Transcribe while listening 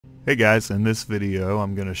Hey guys, in this video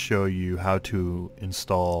I'm going to show you how to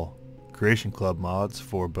install Creation Club mods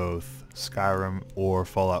for both Skyrim or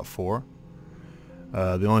Fallout 4.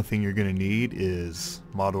 The only thing you're going to need is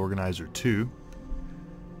Mod Organizer 2,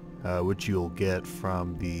 which you'll get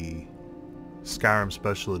from the Skyrim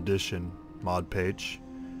Special Edition mod page.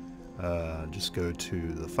 Just go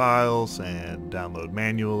to the files and download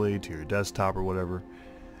manually to your desktop or whatever,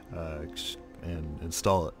 and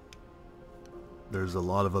install it. There's a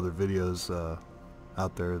lot of other videos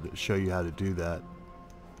out there that show you how to do that,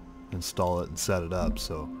 install it and set it up,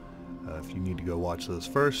 so if you need to go watch those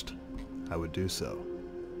first, I would do so.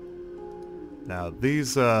 Now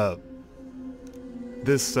this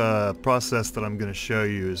process that I'm going to show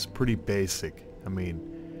you is pretty basic. I mean,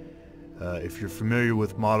 if you're familiar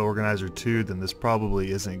with Mod Organizer 2, then this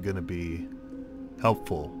probably isn't going to be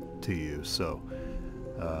helpful to you, so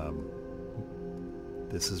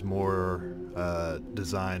this is more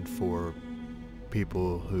designed for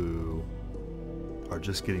people who are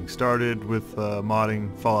just getting started with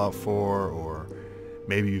modding Fallout 4, or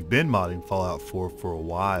maybe you've been modding Fallout 4 for a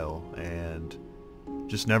while and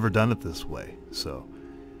just never done it this way. So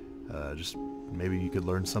just maybe you could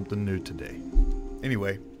learn something new today.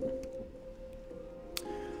 Anyway,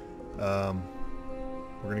 we're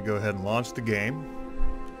going to go ahead and launch the game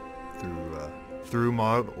through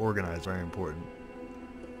Mod Organizer. Very important.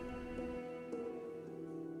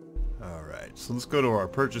 Alright, so let's go to our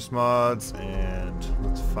purchase mods and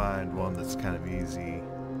let's find one that's kind of easy.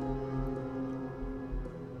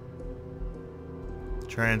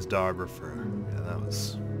 Transdographer. Yeah, that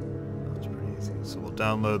was pretty easy. So we'll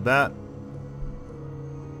download that.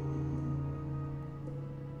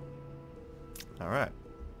 Alright.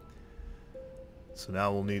 So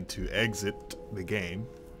now we'll need to exit the game.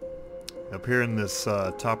 Up here in this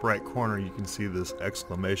top right corner you can see this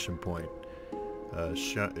exclamation point.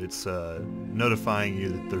 It's notifying you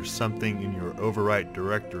that there's something in your overwrite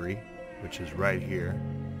directory, which is right here.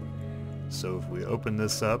 So if we open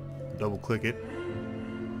this up, double click it,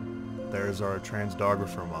 there's our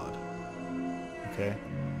Transdographer mod. Okay.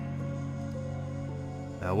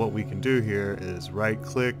 Now what we can do here is right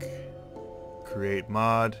click, create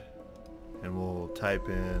mod, and we'll type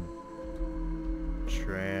in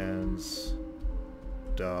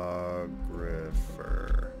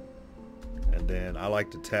Transdographer. And then I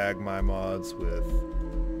like to tag my mods with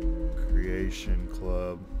Creation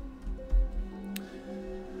Club.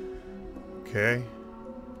 Okay.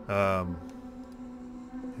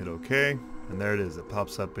 Hit OK, and there it is. It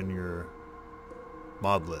pops up in your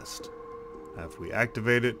mod list. Now if we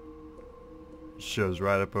activate it, it shows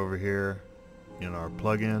right up over here in our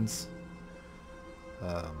plugins.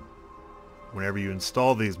 Whenever you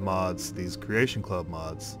install these mods, these Creation Club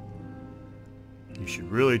mods, you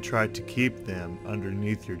should really try to keep them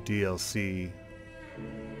underneath your DLC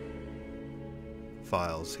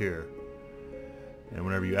files here. And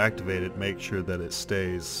whenever you activate it, make sure that it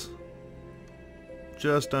stays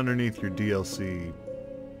just underneath your DLC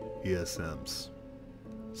ESMs.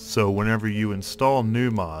 So whenever you install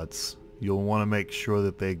new mods, you'll want to make sure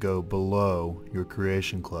that they go below your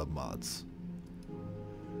Creation Club mods.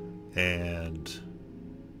 And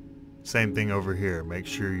same thing over here. Make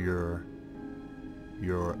sure your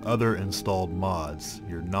other installed mods,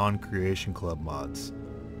 your non-Creation Club mods,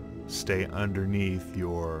 stay underneath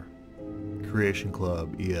your Creation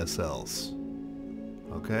Club ESLs.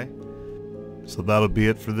 Okay? So that'll be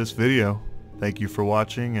it for this video. Thank you for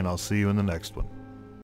watching, and I'll see you in the next one.